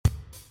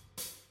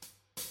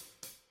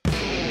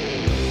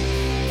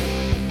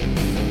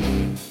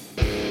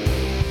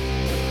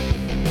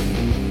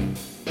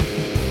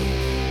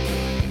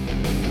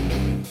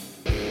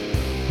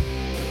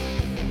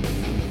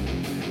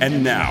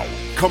And now,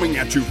 coming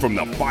at you from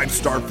the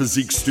 5-Star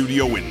Physique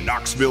Studio in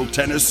Knoxville,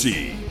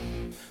 Tennessee,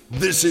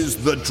 this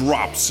is The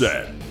Drop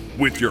Set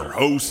with your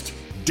host,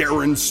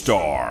 Darren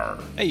Starr.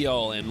 Hey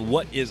y'all, and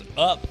what is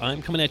up?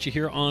 I'm coming at you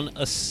here on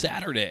a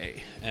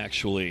Saturday,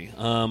 actually.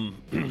 I'm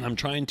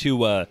trying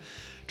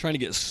to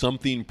get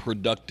something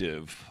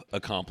productive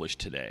accomplished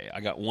today.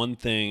 I got one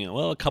thing,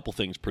 a couple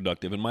things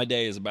productive, and my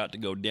day is about to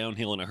go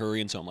downhill in a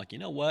hurry, and so I'm like, you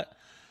know what?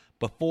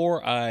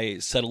 Before I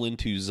settle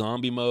into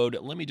zombie mode,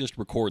 let me just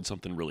record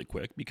something really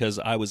quick, because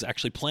I was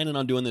actually planning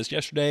on doing this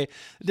yesterday.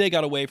 The day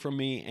got away from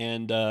me,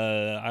 and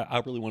I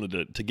really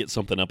wanted to get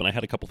something up, and I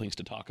had a couple things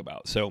to talk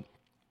about. So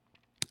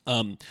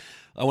I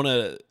want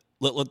to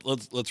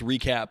let's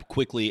recap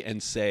quickly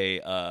and say,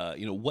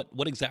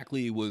 what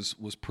exactly was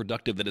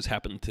productive that has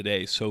happened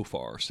today so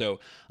far.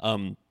 So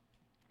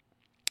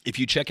if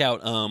you check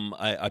out,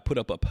 I put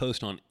up a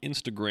post on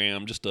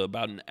Instagram just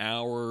about an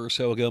hour or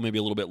so ago, maybe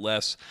a little bit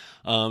less.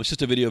 It's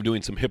just a video of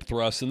doing some hip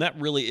thrusts, and that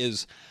really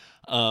is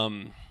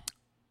kind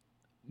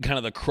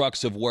of the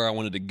crux of where I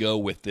wanted to go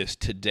with this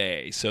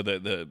today. So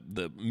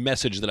the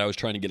message that I was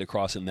trying to get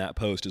across in that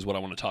post is what I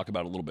want to talk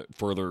about a little bit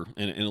further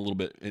in a little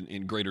bit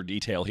in greater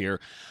detail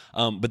here.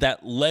 But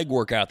that leg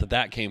workout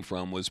that came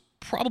from was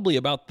probably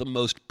about the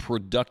most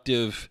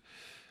productive.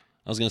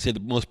 I was going to say the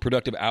most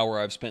productive hour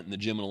I've spent in the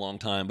gym in a long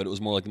time, but it was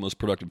more like the most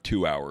productive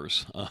 2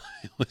 hours.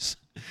 It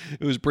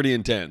was pretty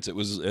intense. It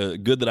was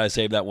good that I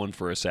saved that one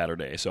for a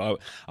Saturday. So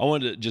I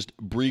wanted to just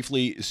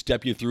briefly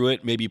step you through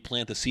it, maybe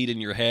plant the seed in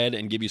your head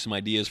and give you some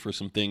ideas for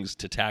some things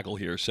to tackle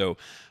here. So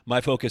my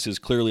focus is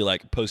clearly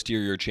like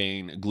posterior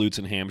chain, glutes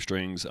and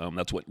hamstrings.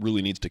 That's what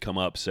really needs to come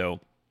up.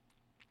 So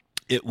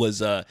it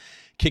was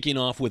kicking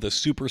off with a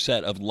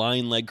superset of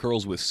lying leg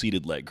curls with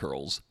seated leg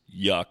curls.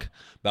 Yuck.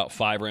 About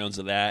 5 rounds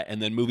of that.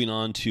 And then moving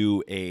on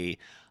to a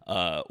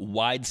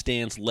wide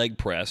stance leg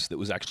press that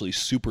was actually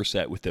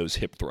superset with those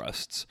hip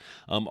thrusts.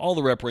 All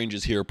the rep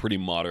ranges here are pretty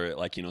moderate,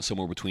 like,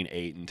 somewhere between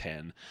 8 and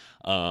 10.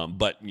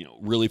 But,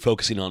 really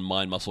focusing on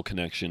mind-muscle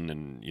connection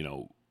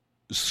and,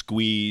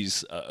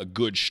 squeeze, a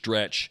good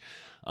stretch,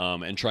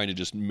 and trying to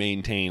just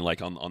maintain,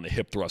 like on the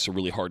hip thrust, a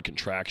really hard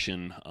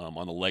contraction.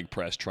 On the leg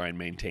press, try and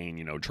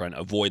maintain, trying to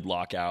avoid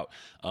lockout,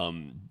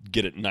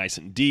 get it nice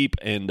and deep,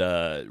 and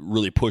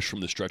really push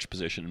from the stretch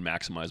position and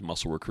maximize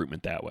muscle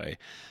recruitment that way.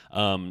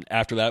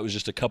 After that was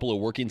just a couple of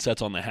working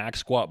sets on the hack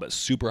squat, but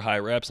super high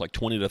reps, like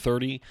 20 to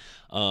 30,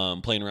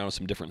 playing around with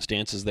some different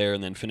stances there,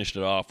 and then finished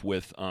it off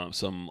with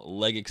some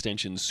leg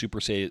extensions,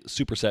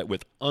 superset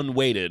with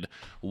unweighted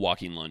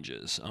walking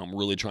lunges.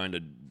 Really trying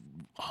to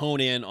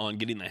hone in on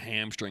getting the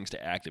hamstrings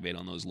to activate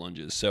on those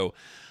lunges. So,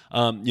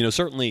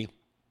 certainly,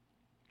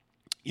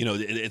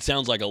 it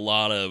sounds like a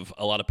lot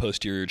of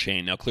posterior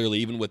chain. Now, clearly,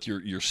 even with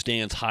your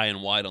stance high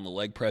and wide on the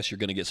leg press, you're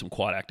going to get some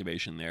quad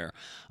activation there.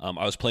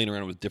 I was playing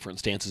around with different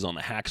stances on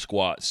the hack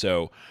squat.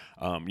 So,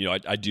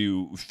 I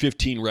do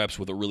 15 reps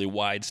with a really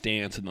wide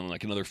stance, and then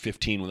like another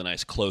 15 with a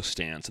nice close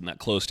stance. And that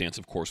close stance,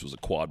 of course, was a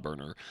quad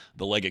burner.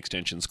 The leg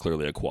extension is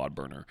clearly a quad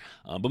burner.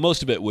 But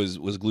most of it was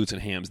glutes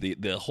and hams.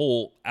 The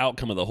whole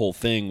outcome of the whole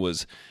thing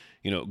was,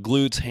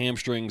 glutes,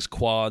 hamstrings,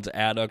 quads,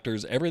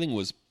 adductors. Everything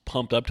was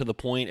pumped up to the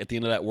point at the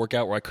end of that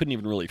workout where I couldn't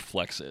even really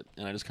flex it,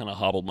 and I just kind of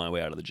hobbled my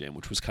way out of the gym,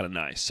 which was kind of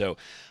nice. So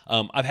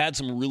I've had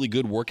some really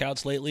good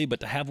workouts lately, but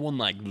to have one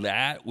like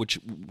that, which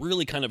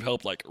really kind of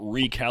helped like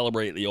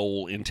recalibrate the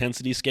old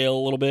intensity scale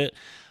a little bit.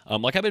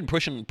 Like I've been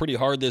pushing pretty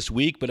hard this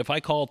week, but if I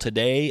call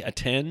today a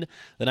 10,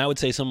 then I would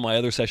say some of my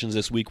other sessions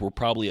this week were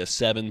probably a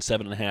 7,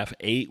 7.5,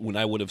 8, when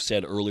I would have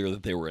said earlier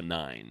that they were a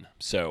 9.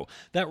 So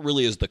that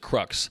really is the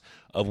crux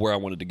of where I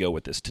wanted to go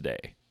with this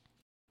today.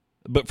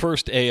 But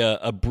first,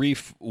 a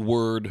brief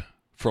word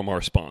from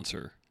our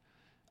sponsor.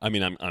 I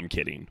mean, I'm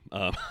kidding.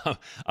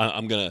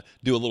 I'm going to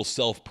do a little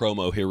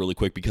self-promo here really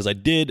quick, because I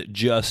did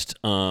just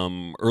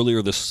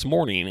earlier this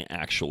morning,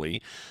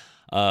 actually,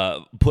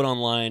 put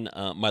online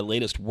my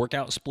latest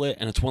workout split,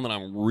 and it's one that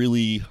I'm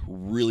really,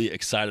 really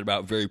excited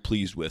about, very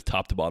pleased with,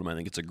 top to bottom. I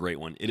think it's a great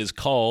one. It is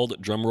called,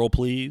 drum roll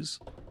please.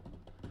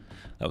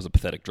 That was a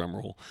pathetic drum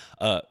roll.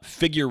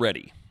 Figure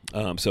Ready.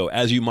 So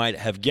as you might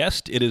have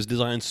guessed, it is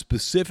designed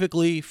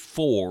specifically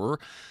for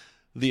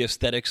the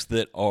aesthetics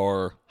that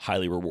are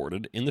highly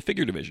rewarded in the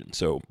figure division.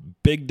 So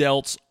big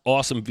delts,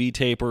 awesome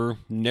V-taper,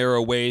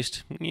 narrow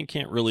waist. You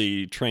can't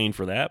really train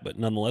for that, but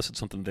nonetheless, it's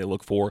something they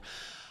look for.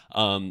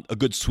 A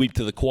good sweep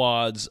to the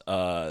quads,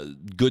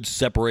 good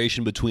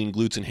separation between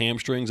glutes and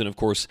hamstrings, and of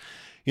course,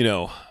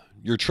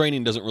 your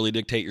training doesn't really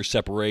dictate your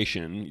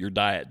separation, your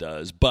diet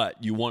does, but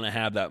you want to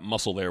have that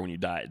muscle there when you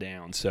diet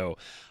down. So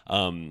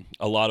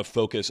a lot of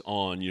focus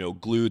on,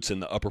 glutes and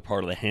the upper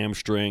part of the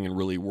hamstring and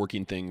really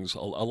working things, a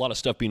lot of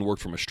stuff being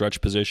worked from a stretch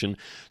position,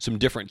 some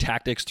different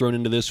tactics thrown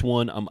into this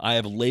one. I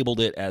have labeled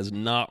it as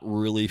not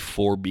really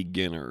for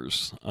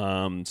beginners.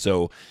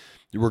 So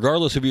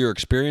regardless of your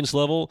experience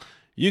level,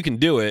 you can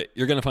do it.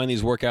 You're going to find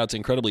these workouts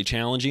incredibly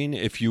challenging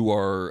if you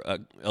are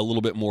a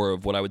little bit more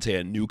of what I would say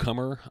a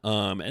newcomer.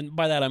 And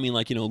by that, I mean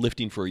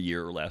lifting for a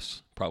year or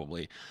less,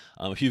 probably.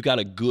 If you've got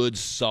a good,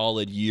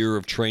 solid year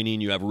of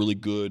training, you have really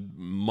good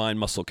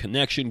mind-muscle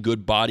connection,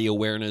 good body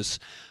awareness,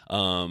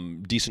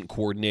 decent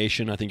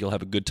coordination, I think you'll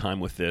have a good time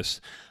with this.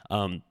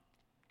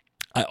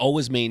 I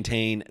always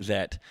maintain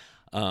that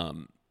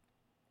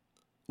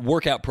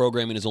workout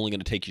programming is only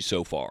going to take you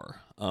so far.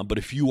 But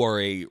if you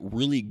are a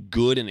really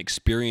good and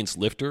experienced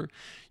lifter,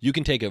 you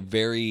can take a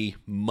very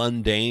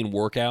mundane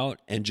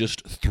workout and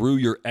just through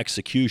your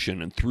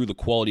execution and through the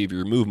quality of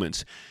your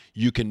movements,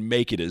 you can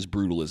make it as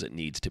brutal as it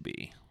needs to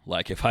be.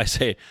 Like if I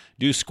say,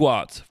 do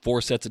squats,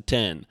 4 sets of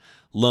 10,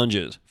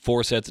 lunges,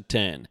 4 sets of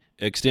 10,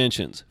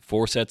 extensions,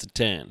 4 sets of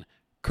 10,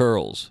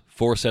 curls,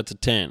 4 sets of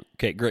 10.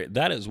 Okay, great.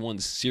 That is one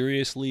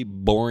seriously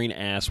boring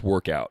ass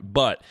workout.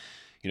 But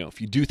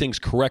if you do things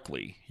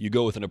correctly, you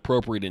go with an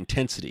appropriate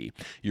intensity,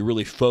 you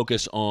really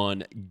focus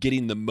on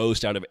getting the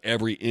most out of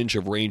every inch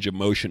of range of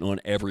motion on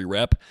every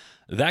rep,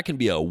 that can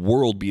be a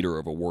world beater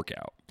of a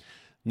workout.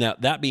 Now,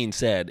 that being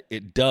said,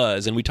 it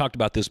does, and we talked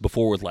about this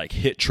before with like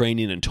HIIT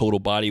training and total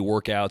body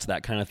workouts,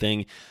 that kind of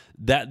thing,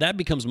 that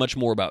becomes much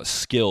more about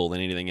skill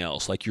than anything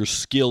else. Like your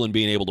skill in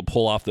being able to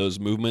pull off those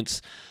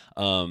movements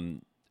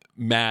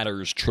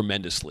matters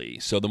tremendously.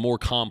 So the more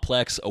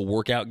complex a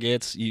workout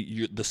gets,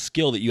 the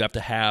skill that you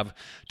have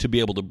to be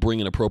able to bring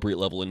an appropriate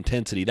level of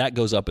intensity, that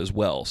goes up as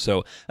well.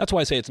 So that's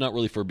why I say it's not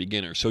really for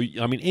beginners. So,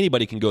 I mean,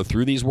 anybody can go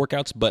through these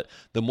workouts, but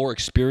the more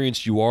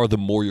experienced you are, the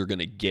more you're going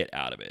to get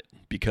out of it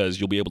because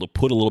you'll be able to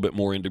put a little bit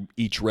more into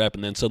each rep,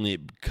 and then suddenly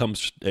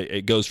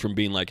it goes from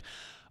being like,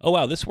 oh,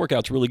 wow, this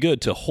workout's really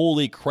good, to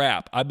holy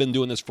crap, I've been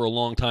doing this for a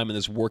long time, and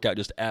this workout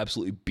just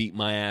absolutely beat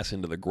my ass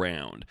into the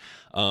ground,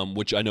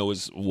 which I know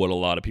is what a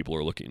lot of people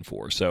are looking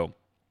for. So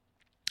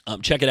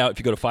check it out. If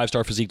you go to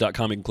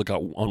 5starphysique.com, you can click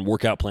on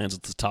workout plans.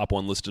 It's the top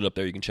one listed up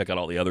there. You can check out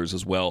all the others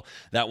as well.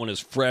 That one is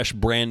fresh,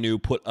 brand new,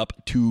 put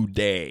up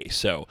today.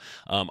 So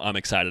I'm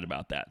excited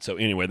about that. So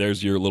anyway,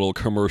 there's your little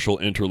commercial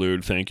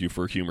interlude. Thank you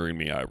for humoring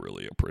me. I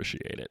really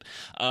appreciate it.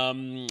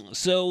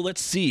 So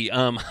let's see.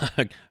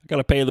 I got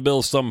to pay the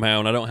bills somehow,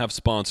 and I don't have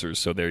sponsors.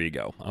 So there you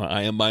go.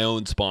 I am my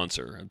own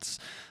sponsor. It's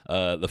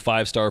the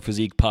 5 Star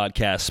Physique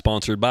podcast,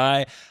 sponsored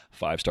by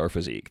 5 Star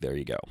Physique. There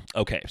you go.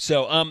 Okay,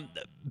 so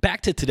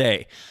back to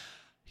today.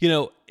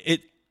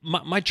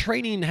 My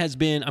training has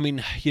been,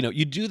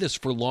 you do this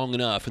for long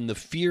enough, and the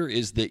fear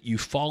is that you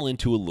fall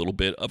into a little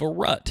bit of a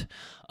rut.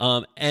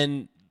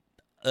 And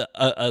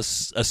a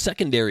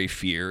secondary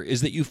fear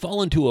is that you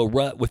fall into a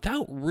rut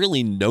without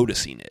really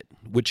noticing it,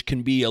 which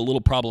can be a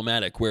little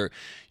problematic, where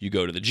you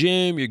go to the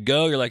gym,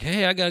 you're like,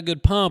 hey, I got a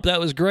good pump. That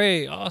was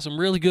great. Awesome.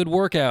 Really good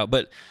workout.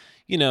 But,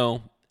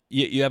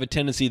 you have a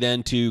tendency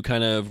then to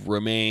kind of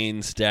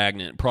remain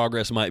stagnant.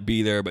 Progress might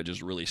be there, but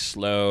just really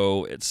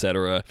slow,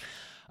 etc.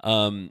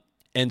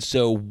 And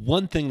so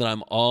one thing that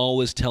I'm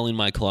always telling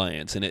my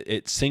clients, and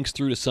it sinks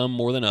through to some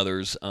more than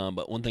others,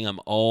 but one thing I'm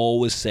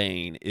always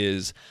saying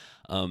is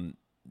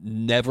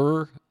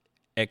never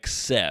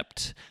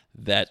accept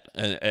that,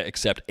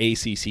 accept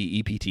ACC,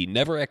 EPT,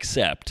 never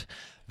accept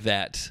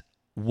that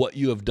what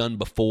you have done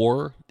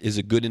before is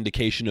a good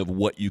indication of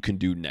what you can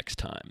do next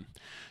time.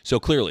 So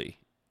clearly,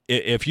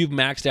 if you've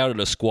maxed out at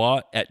a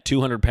squat at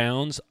 200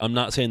 pounds, I'm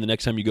not saying the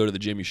next time you go to the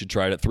gym you should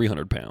try it at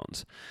 300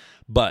 pounds.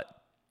 But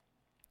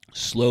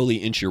slowly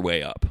inch your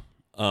way up.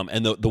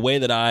 And the way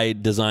that I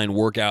design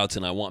workouts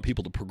and I want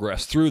people to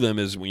progress through them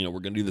is, we're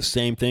going to do the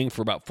same thing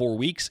for about 4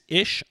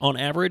 weeks-ish on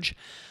average.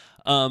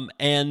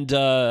 And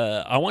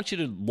I want you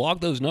to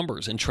log those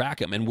numbers and track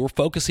them. And we're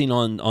focusing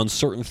on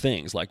certain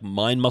things like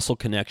mind-muscle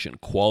connection,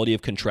 quality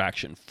of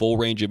contraction, full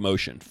range of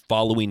motion,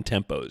 following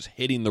tempos,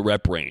 hitting the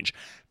rep range,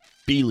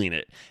 feeling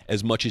it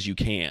as much as you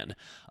can.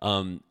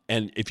 And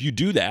if you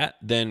do that,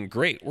 then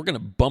great. We're going to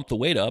bump the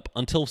weight up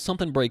until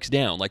something breaks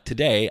down. Like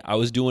today, I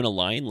was doing a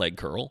lying leg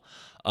curl.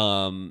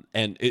 And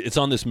it's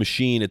on this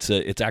machine.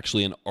 It's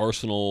actually an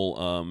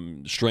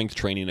Arsenal strength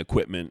training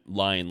equipment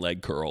lying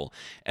leg curl.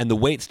 And the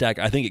weight stack,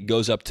 I think it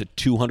goes up to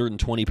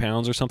 220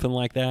 pounds or something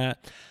like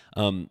that.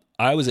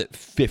 I was at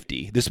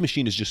 50. This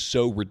machine is just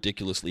so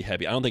ridiculously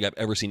heavy. I don't think I've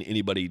ever seen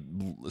anybody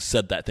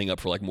set that thing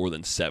up for like more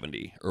than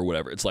 70 or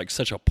whatever. It's like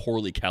such a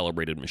poorly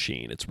calibrated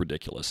machine. It's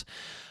ridiculous.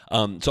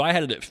 So I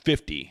had it at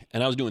 50,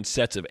 and I was doing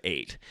sets of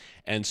 8.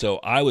 And so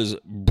I was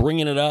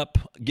bringing it up,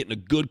 getting a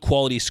good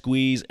quality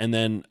squeeze, and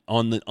then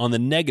on the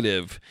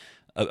negative,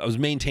 I was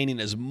maintaining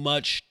as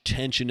much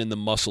tension in the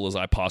muscle as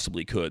I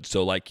possibly could.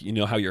 So like,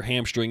 how your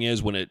hamstring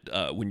is when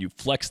you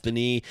flex the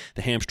knee,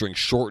 the hamstring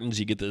shortens,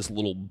 you get this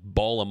little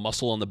ball of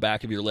muscle on the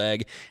back of your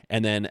leg.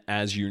 And then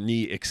as your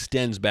knee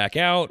extends back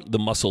out, the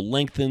muscle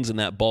lengthens and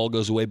that ball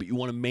goes away. But you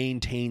want to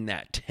maintain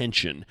that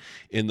tension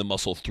in the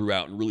muscle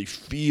throughout and really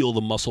feel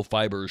the muscle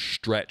fibers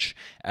stretch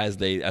as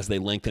they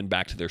lengthen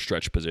back to their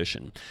stretch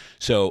position.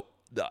 So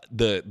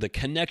the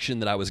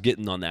connection that I was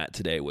getting on that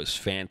today was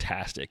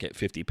fantastic at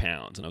 50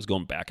 pounds. And I was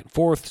going back and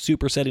forth,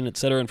 supersetting, et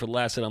cetera. And for the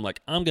last set, I'm like,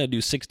 I'm going to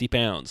do 60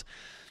 pounds.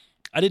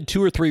 I did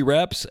 2 or 3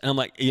 reps, and I'm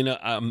like,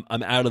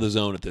 I'm out of the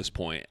zone at this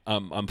point.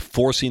 I'm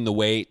forcing the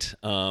weight.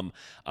 I'm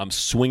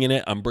swinging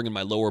it. I'm bringing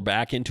my lower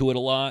back into it a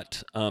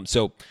lot.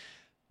 So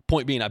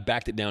point being, I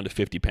backed it down to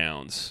 50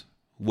 pounds,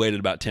 waited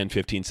about 10,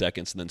 15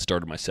 seconds, and then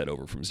started my set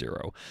over from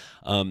 0.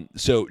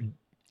 So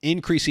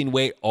increasing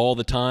weight all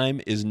the time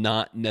is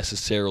not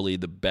necessarily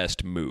the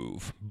best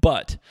move,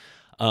 but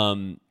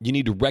you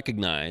need to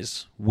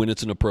recognize when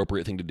it's an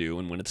appropriate thing to do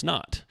and when it's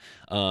not.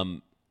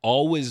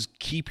 Always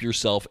keep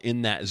yourself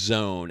in that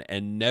zone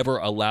and never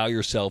allow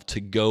yourself to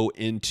go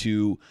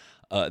into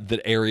the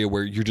area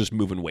where you're just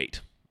moving weight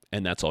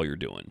and that's all you're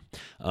doing.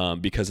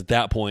 Because at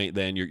that point,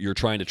 then you're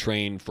trying to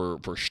train for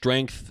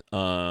strength.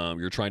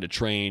 You're trying to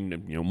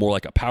train, more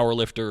like a power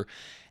lifter,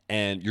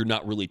 and you're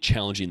not really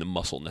challenging the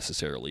muscle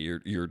necessarily.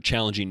 You're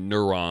challenging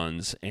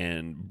neurons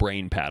and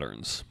brain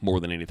patterns more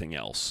than anything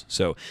else.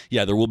 So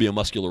yeah, there will be a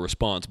muscular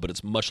response, but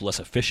it's much less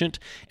efficient,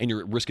 and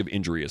your risk of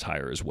injury is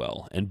higher as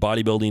well. And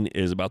bodybuilding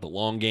is about the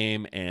long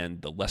game, and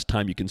the less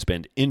time you can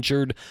spend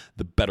injured,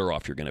 the better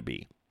off you're going to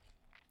be.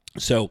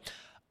 So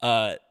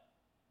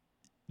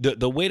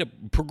the way to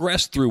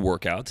progress through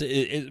workouts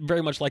is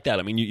very much like that.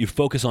 I mean, you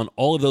focus on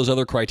all of those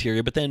other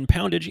criteria, but then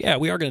poundage, yeah,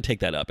 we are going to take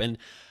that up. And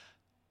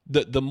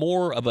the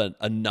more of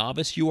a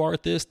novice you are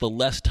at this, the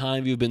less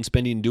time you've been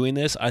spending doing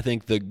this, I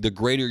think the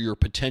greater your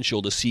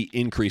potential to see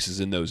increases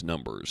in those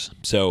numbers.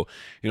 So,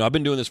 I've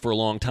been doing this for a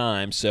long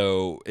time,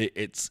 so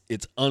it's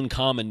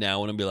uncommon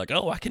now when I'm be like,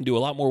 oh, I can do a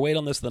lot more weight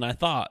on this than I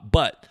thought.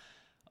 But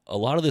a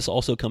lot of this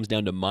also comes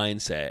down to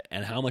mindset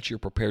and how much you're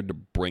prepared to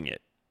bring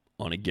it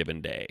on a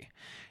given day.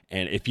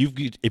 And if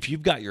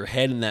you've got your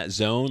head in that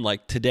zone,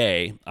 like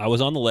today, I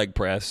was on the leg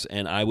press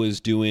and I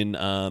was doing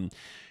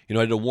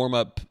I did a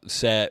warm-up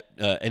set,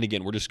 and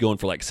again, we're just going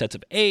for like sets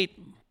of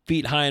 8,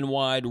 feet high and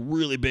wide,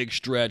 really big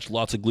stretch,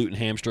 lots of glute and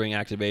hamstring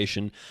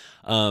activation.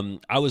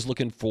 I was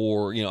looking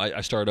for, I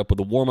started up with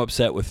a warm-up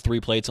set with 3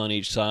 plates on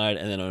each side,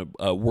 and then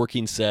a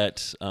working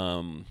set,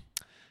 and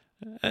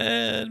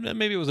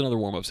maybe it was another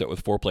warm-up set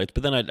with 4 plates,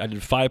 but then I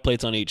did 5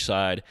 plates on each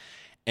side,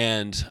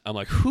 and I'm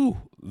like,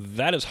 whew,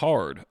 that is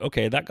hard.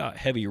 Okay, that got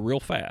heavy real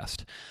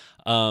fast.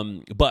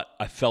 But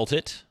I felt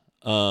it.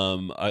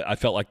 I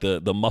felt like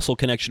the muscle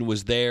connection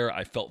was there.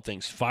 I felt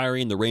things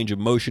firing. The range of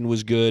motion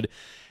was good.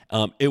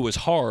 It was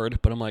hard,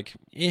 but I'm like,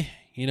 you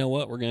know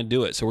what? We're going to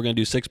do it. So we're going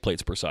to do 6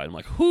 plates per side. I'm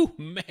like, whew,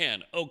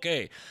 man,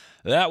 okay.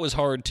 That was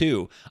hard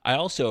too. I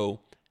also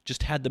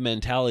just had the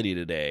mentality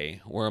today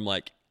where I'm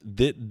like,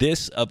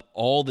 this of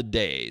all the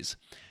days,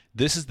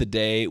 this is the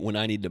day when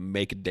I need to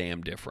make a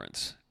damn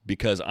difference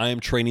because I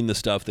am training the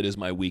stuff that is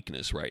my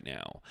weakness right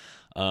now.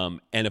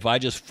 And if I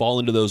just fall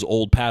into those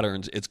old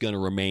patterns, it's going to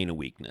remain a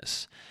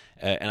weakness.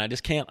 And I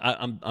just can't,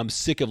 I'm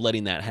sick of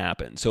letting that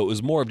happen. So it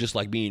was more of just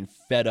like being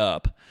fed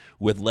up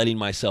with letting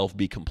myself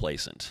be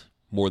complacent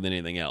more than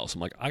anything else.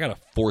 I'm like, I got to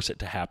force it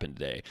to happen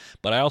today.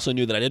 But I also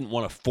knew that I didn't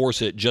want to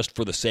force it just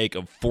for the sake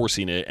of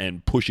forcing it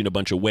and pushing a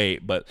bunch of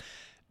weight. But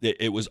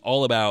it was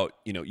all about,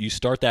 you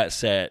start that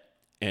set,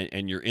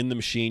 and you're in the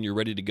machine, you're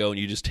ready to go, and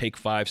you just take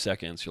 5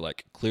 seconds. You're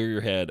like, clear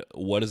your head.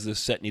 What does this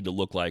set need to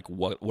look like?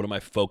 What am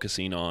I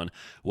focusing on?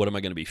 What am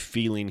I going to be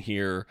feeling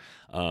here?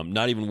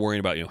 Not even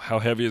worrying about, how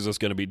heavy is this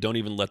going to be? Don't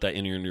even let that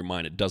enter in your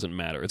mind. It doesn't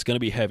matter. It's going to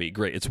be heavy.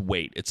 Great. It's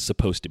weight. It's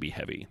supposed to be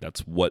heavy.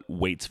 That's what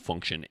weight's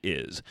function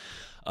is.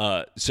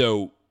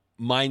 So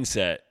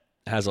mindset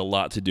has a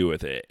lot to do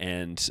with it.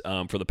 And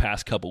for the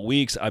past couple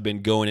weeks, I've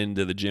been going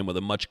into the gym with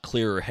a much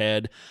clearer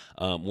head,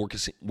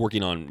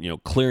 working on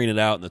clearing it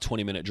out in the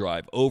 20-minute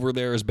drive over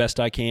there as best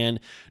I can,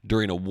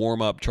 during a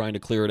warm-up, trying to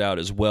clear it out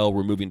as well,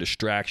 removing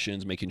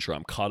distractions, making sure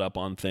I'm caught up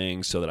on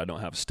things so that I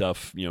don't have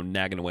stuff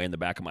nagging away in the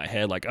back of my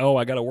head like, oh,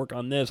 I got to work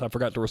on this, I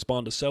forgot to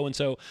respond to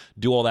so-and-so.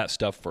 Do all that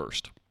stuff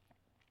first.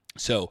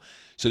 So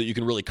that you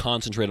can really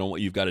concentrate on what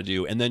you've got to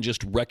do. And then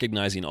just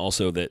recognizing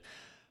also that,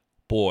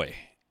 boy,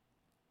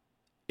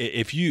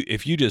 if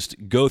you just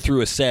go through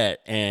a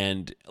set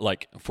and,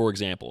 like, for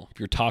example, if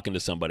you're talking to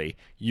somebody,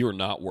 you're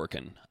not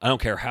working. I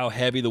don't care how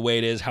heavy the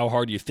weight is, how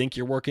hard you think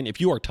you're working.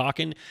 If you are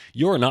talking,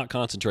 you're not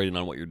concentrating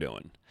on what you're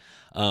doing,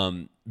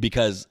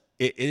 because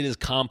it is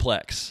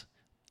complex.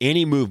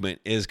 Any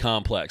movement is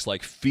complex,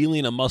 like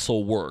feeling a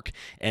muscle work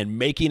and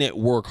making it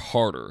work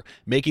harder,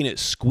 making it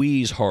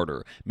squeeze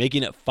harder,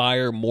 making it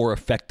fire more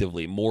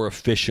effectively, more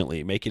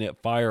efficiently, making it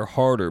fire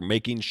harder,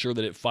 making sure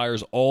that it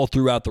fires all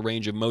throughout the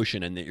range of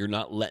motion and that you're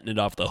not letting it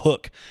off the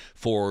hook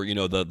for,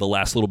 the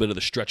last little bit of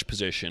the stretch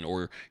position,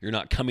 or you're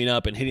not coming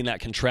up and hitting that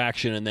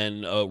contraction and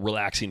then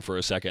relaxing for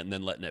a second and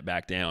then letting it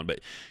back down. But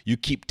you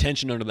keep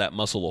tension under that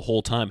muscle the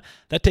whole time.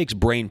 That takes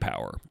brain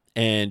power,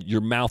 and your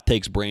mouth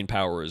takes brain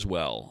power as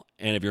well.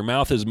 And if your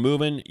mouth is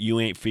moving,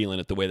 you ain't feeling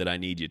it the way that I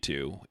need you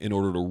to in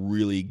order to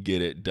really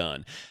get it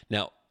done.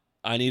 Now,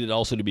 I need it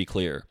also to be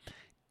clear.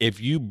 If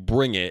you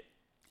bring it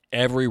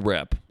every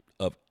rep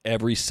of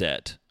every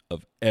set,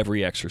 of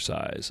every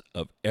exercise,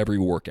 of every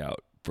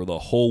workout for the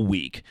whole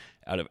week,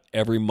 out of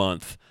every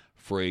month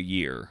for a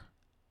year,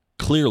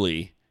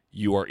 clearly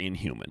you are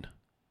inhuman.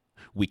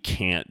 We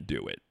can't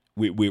do it.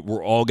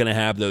 We're all going to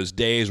have those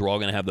days. We're all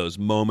going to have those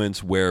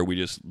moments where we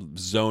just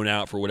zone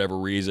out for whatever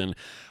reason.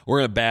 We're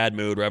in a bad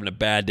mood. We're having a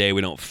bad day.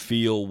 We don't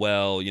feel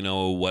well.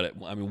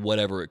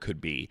 Whatever it could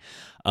be.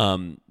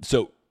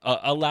 So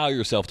allow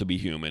yourself to be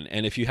human.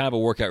 And if you have a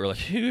workout, you're like,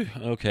 phew,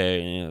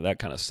 okay, that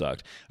kind of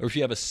sucked. Or if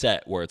you have a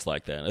set where it's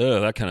like that,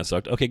 oh, that kind of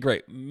sucked. Okay,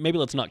 great. Maybe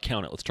let's not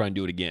count it. Let's try and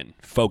do it again.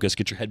 Focus.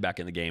 Get your head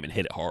back in the game and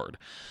hit it hard.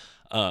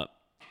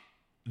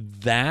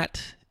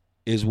 That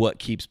is what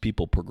keeps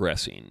people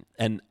progressing.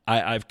 And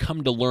I've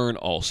come to learn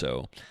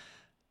also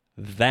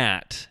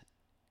that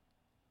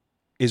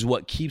is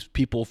what keeps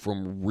people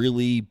from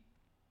really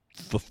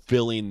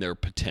fulfilling their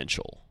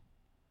potential.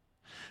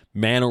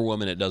 Man or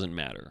woman, it doesn't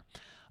matter.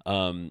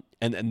 And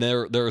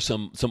there are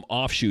some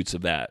offshoots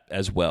of that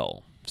as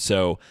well.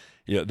 So,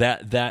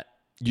 that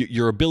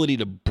your ability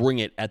to bring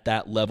it at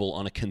that level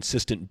on a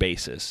consistent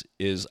basis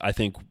is, I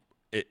think,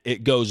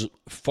 it goes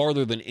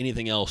farther than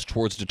anything else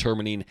towards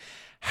determining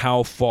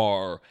how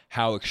far,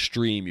 how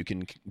extreme you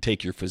can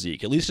take your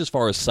physique, at least as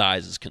far as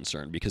size is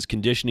concerned, because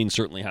conditioning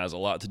certainly has a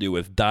lot to do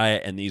with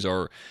diet, and these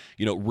are,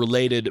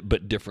 related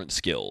but different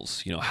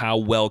skills. How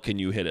well can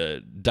you hit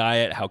a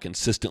diet? How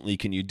consistently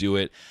can you do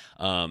it?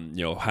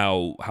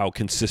 How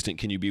consistent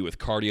can you be with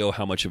cardio?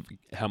 How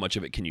much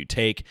of it can you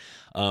take?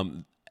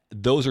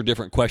 Those are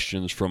different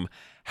questions from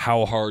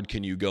how hard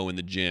can you go in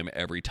the gym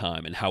every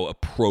time, and how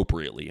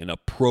appropriately, an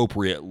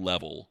appropriate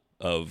level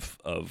of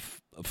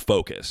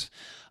focus,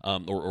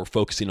 or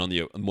focusing on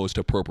the most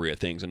appropriate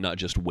things and not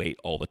just weight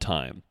all the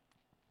time.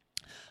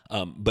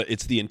 But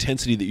it's the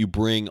intensity that you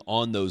bring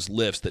on those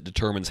lifts that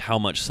determines how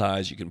much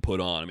size you can put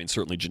on. I mean,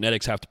 certainly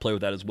genetics have to play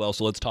with that as well.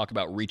 So let's talk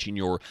about reaching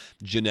your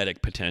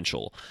genetic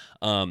potential.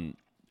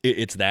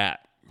 It's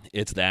that.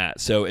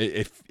 So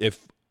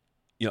if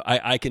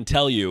I can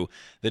tell you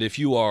that if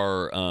you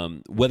are,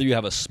 whether you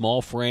have a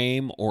small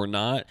frame or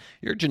not,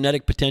 your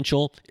genetic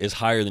potential is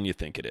higher than you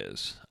think it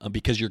is,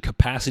 because your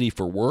capacity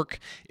for work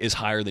is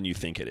higher than you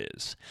think it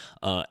is.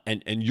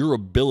 And your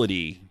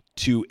ability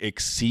to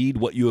exceed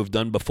what you have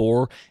done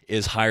before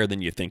is higher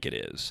than you think it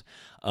is.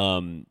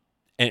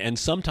 And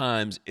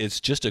sometimes it's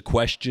just a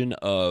question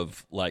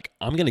of, like,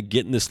 I'm going to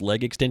get in this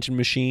leg extension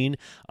machine,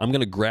 I'm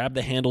going to grab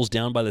the handles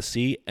down by the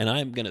seat, and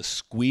I'm going to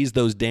squeeze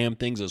those damn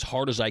things as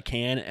hard as I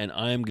can, and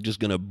I'm just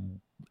going to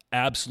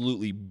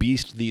absolutely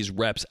beast these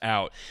reps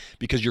out,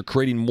 because you're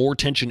creating more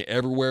tension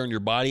everywhere in your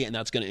body, and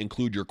that's going to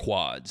include your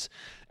quads.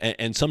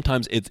 And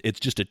sometimes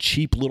it's just a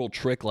cheap little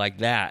trick like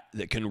that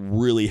can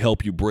really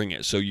help you bring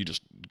it. So you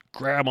just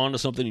grab onto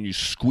something and you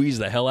squeeze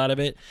the hell out of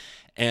it.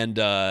 And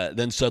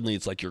then suddenly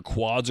it's like your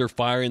quads are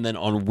firing. Then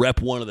on rep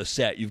 1 of the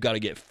set, you've got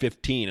to get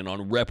 15. And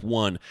on rep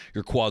 1,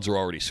 your quads are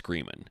already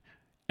screaming.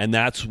 And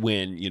that's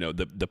when,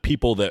 the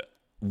people that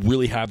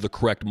really have the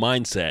correct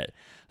mindset,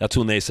 that's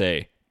when they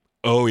say,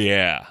 oh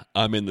yeah,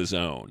 I'm in the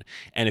zone.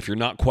 And if you're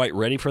not quite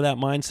ready for that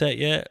mindset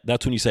yet,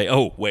 that's when you say,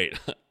 oh, wait,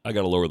 I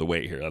got to lower the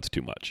weight here. That's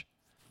too much.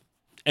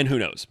 And who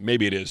knows?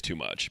 Maybe it is too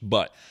much.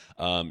 But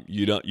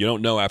you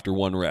don't know after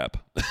 1 rep.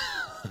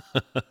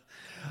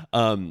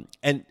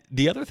 And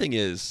the other thing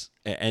is,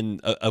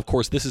 and of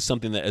course, this is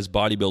something that as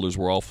bodybuilders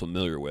we're all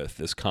familiar with,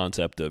 this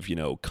concept of,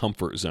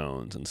 comfort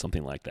zones and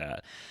something like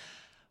that.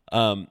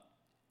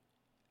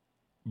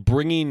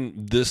 Bringing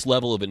this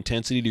level of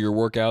intensity to your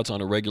workouts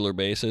on a regular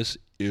basis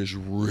is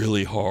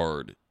really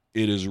hard.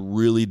 It is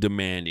really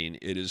demanding.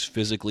 It is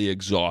physically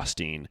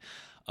exhausting.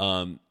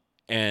 And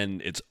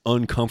it's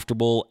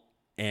uncomfortable.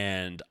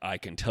 And I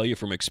can tell you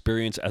from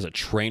experience as a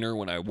trainer,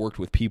 when I worked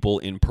with people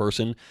in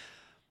person,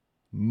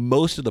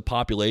 most of the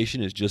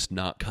population is just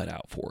not cut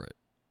out for it.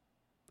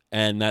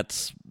 And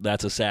that's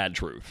a sad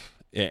truth.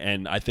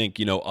 And I think,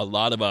 a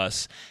lot of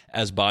us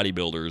as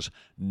bodybuilders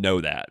know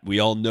that. We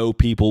all know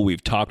people,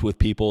 we've talked with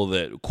people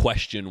that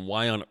question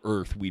why on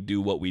earth we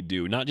do what we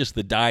do. Not just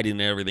the dieting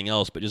and everything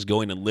else, but just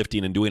going and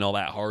lifting and doing all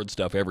that hard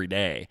stuff every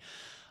day.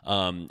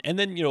 And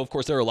then, of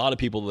course, there are a lot of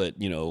people that,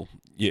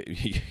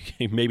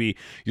 maybe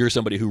you're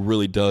somebody who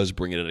really does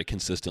bring it at a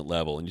consistent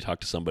level, and you talk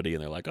to somebody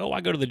and they're like, oh,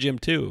 I go to the gym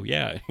too.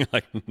 Yeah. You're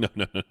like,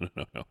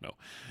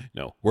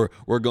 no.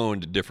 We're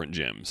going to different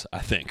gyms, I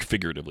think,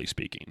 figuratively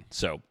speaking.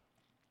 So,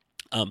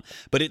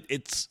 but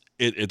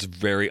it's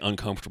very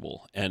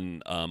uncomfortable,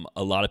 and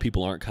a lot of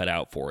people aren't cut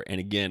out for it. And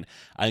again,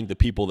 I think the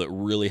people that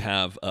really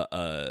have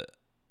a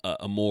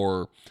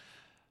more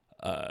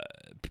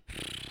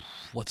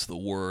what's the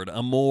word?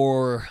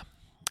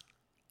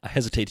 I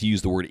hesitate to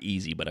use the word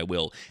easy, but I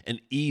will. An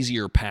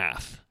easier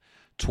path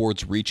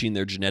towards reaching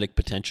their genetic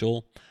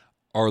potential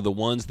are the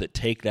ones that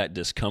take that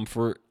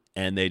discomfort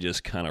and they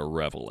just kind of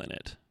revel in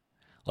it.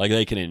 Like,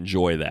 they can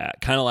enjoy that.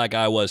 Kind of like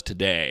I was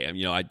today.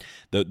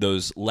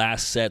 Those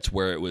last sets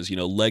where it was,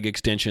 leg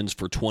extensions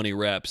for 20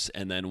 reps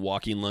and then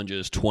walking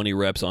lunges, 20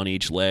 reps on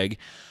each leg.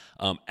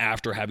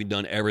 After having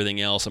done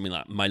everything else,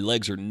 my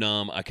legs are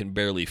numb. I can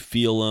barely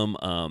feel them.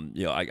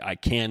 I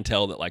can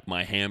tell that, like,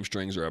 my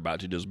hamstrings are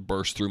about to just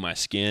burst through my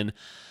skin.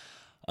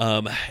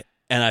 And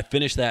I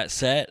finished that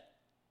set,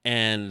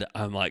 and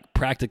I'm like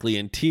practically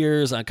in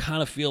tears. I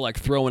kind of feel like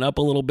throwing up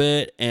a little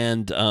bit.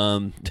 And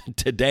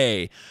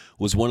today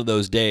was one of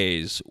those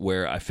days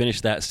where I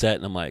finished that set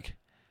and I'm like,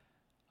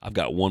 I've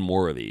got one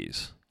more of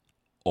these.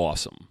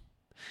 Awesome.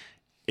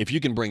 If you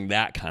can bring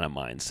that kind of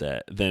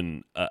mindset,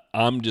 then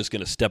I'm just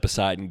going to step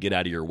aside and get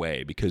out of your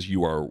way, because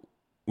you are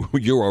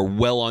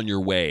well on your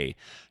way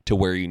to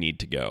where you need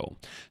to go.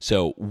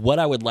 So what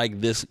I would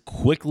like this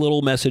quick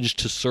little message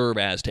to serve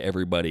as to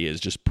everybody is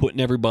just putting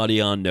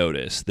everybody on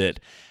notice that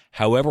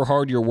however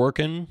hard you're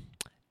working,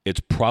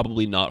 it's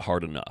probably not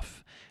hard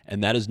enough.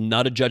 And that is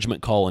not a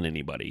judgment call on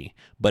anybody,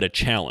 but a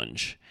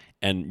challenge.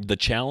 And the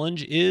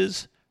challenge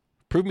is,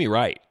 prove me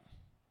right.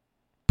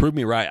 Prove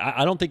me right.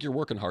 I don't think you're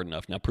working hard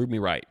enough. Now prove me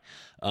right.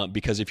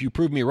 Because if you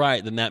prove me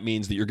right, then that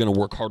means that you're going to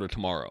work harder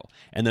tomorrow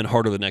and then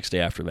harder the next day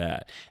after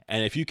that.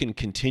 And if you can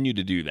continue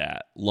to do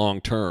that long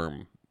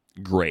term,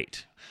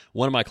 great.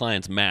 One of my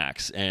clients,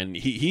 Max, and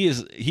he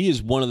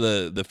is one of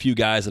the few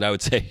guys that I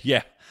would say,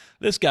 yeah,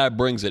 this guy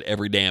brings it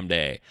every damn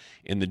day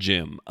in the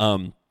gym.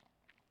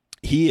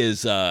 He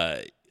is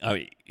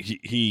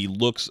he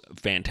looks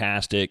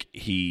fantastic.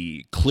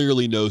 He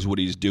clearly knows what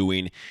he's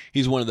doing.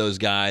 He's one of those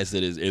guys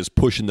that is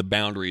pushing the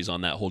boundaries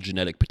on that whole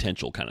genetic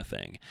potential kind of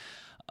thing.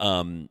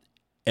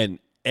 And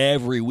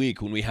every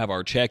week when we have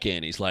our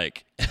check-in, he's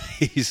like,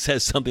 he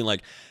says something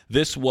like,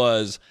 this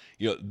was,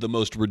 the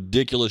most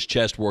ridiculous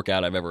chest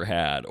workout I've ever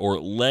had. Or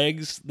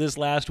legs this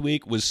last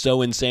week was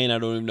so insane, I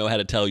don't even know how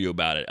to tell you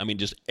about it. I mean,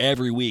 just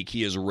every week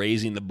he is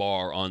raising the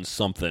bar on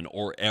something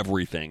or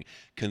everything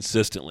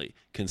consistently.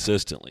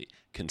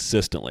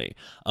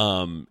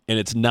 And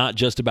it's not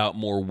just about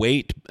more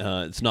weight.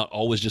 It's not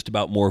always just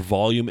about more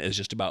volume. It's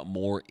just about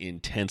more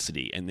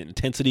intensity. And the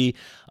intensity,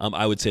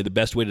 I would say the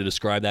best way to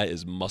describe that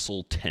is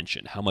muscle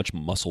tension. How much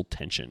muscle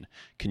tension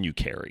can you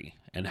carry,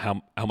 and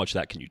how much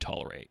that can you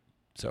tolerate?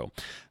 So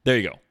there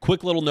you go.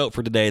 Quick little note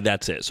for today.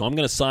 That's it. So I'm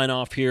going to sign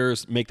off here,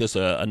 make this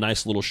a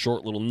nice little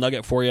short little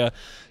nugget for you.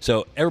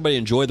 So everybody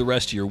enjoy the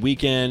rest of your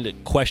weekend.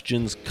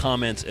 Questions,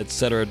 comments,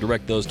 etc.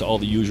 Direct those to all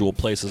the usual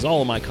places.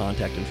 All of my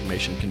contact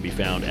information can be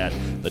found at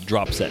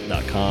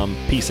thedropset.com.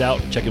 Peace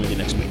out. Check in with you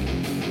next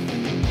week.